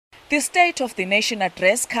The State of the Nation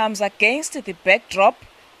address comes against the backdrop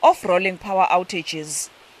of rolling power outages.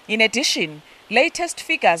 In addition, latest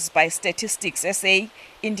figures by Statistics SA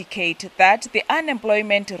indicate that the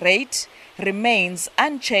unemployment rate remains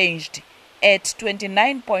unchanged at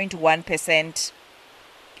 29.1%.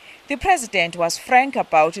 The President was frank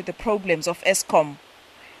about the problems of Eskom,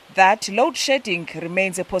 that load shedding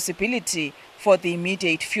remains a possibility for the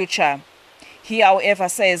immediate future. He, however,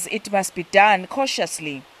 says it must be done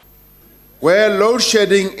cautiously. Where load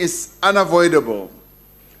shedding is unavoidable,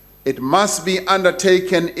 it must be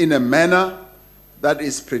undertaken in a manner that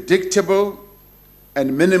is predictable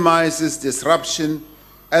and minimizes disruption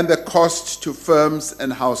and the cost to firms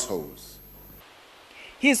and households.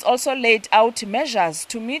 He has also laid out measures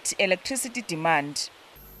to meet electricity demand.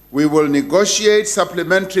 We will negotiate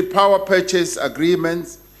supplementary power purchase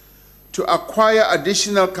agreements to acquire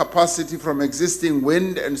additional capacity from existing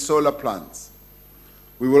wind and solar plants.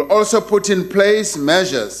 We will also put in place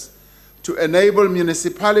measures to enable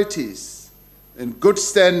municipalities in good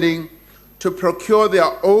standing to procure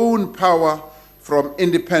their own power from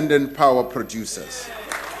independent power producers.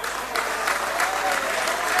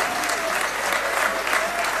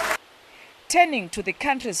 Turning to the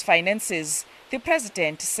country's finances, the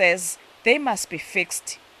President says they must be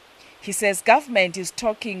fixed. He says government is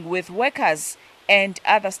talking with workers and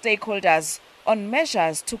other stakeholders on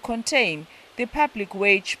measures to contain the public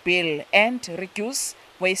wage bill and reduce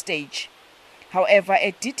wastage. However,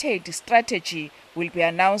 a detailed strategy will be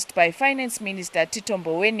announced by Finance Minister Tito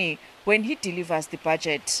Mboweni when he delivers the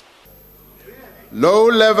budget. Low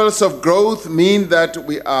levels of growth mean that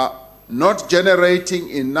we are not generating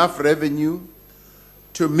enough revenue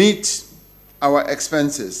to meet our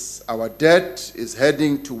expenses. Our debt is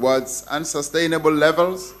heading towards unsustainable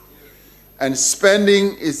levels, and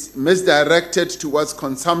spending is misdirected towards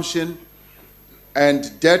consumption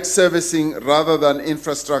and debt servicing rather than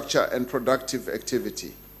infrastructure and productive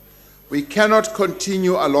activity. We cannot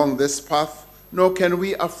continue along this path, nor can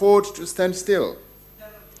we afford to stand still.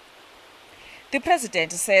 The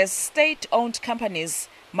President says state-owned companies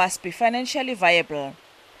must be financially viable.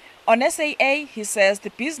 On SAA, he says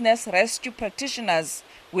the business rescue practitioners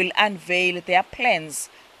will unveil their plans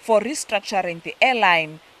for restructuring the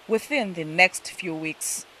airline within the next few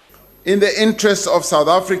weeks. In the interest of South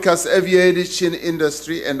Africa's aviation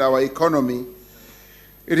industry and our economy,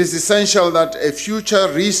 it is essential that a future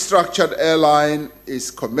restructured airline is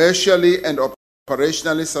commercially and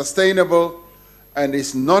operationally sustainable and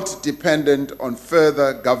is not dependent on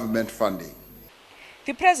further government funding.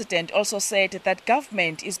 The President also said that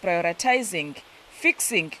government is prioritizing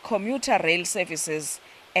fixing commuter rail services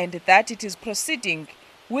and that it is proceeding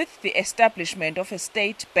with the establishment of a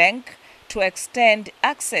state bank to extend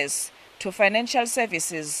access to financial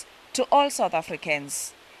services to all South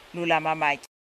Africans. Lula Mamaki.